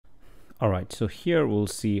All right, so here we'll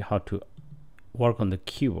see how to work on the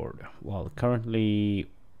keyboard. Well, currently,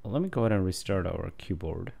 let me go ahead and restart our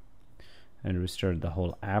keyboard and restart the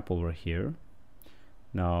whole app over here.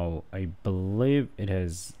 Now I believe it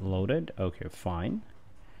has loaded. Okay, fine.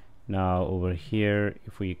 Now over here,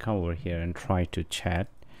 if we come over here and try to chat,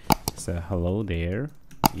 so hello there,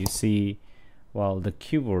 you see, well, the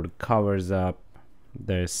keyboard covers up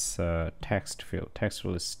this text field. Text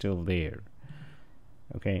field is still there.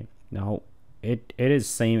 Okay, now it is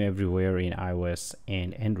same everywhere in iOS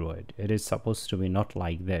and Android. It is supposed to be not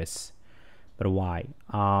like this, but why?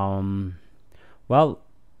 Well,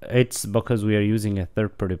 it's because we are using a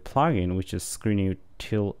third-party plugin which is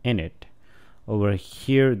screenutil init. Over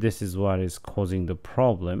here, this is what is causing the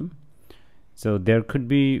problem. So there could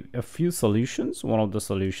be a few solutions. One of the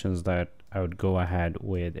solutions that I would go ahead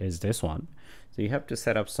with is this one. So you have to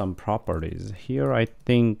set up some properties here. I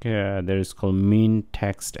think there is called min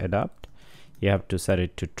text adapt. You have to set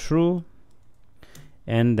it to true,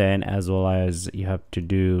 and then as well as you have to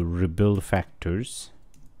do rebuild factors,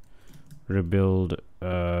 rebuild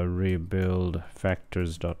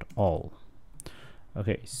factors dot all.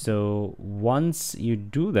 Okay, so once you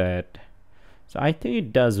do that, so I think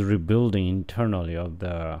it does rebuilding internally of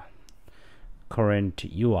the current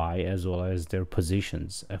UI as well as their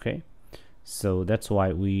positions. Okay, so that's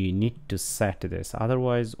why we need to set this,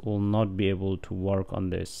 otherwise we'll not be able to work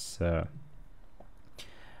on this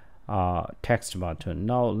text button.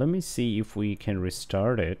 Now let me see if we can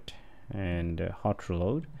restart it and hot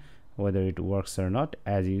reload whether it works or not.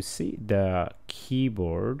 As you see, the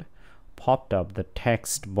keyboard popped up, the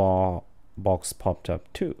text box popped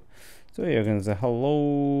up too. So you can say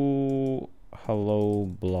hello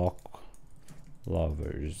block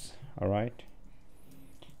lovers. All right,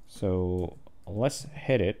 so let's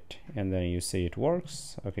hit it and then you see it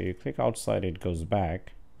works. Okay, you click outside, it goes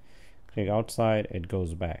back. Click outside, it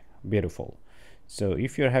goes back. Beautiful. So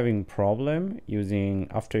if you're having problem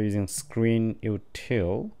after using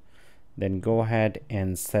screenutil, then go ahead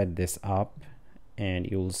and set this up and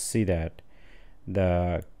you'll see that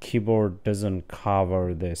the keyboard doesn't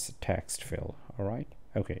cover this text field. All right,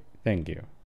 okay, thank you.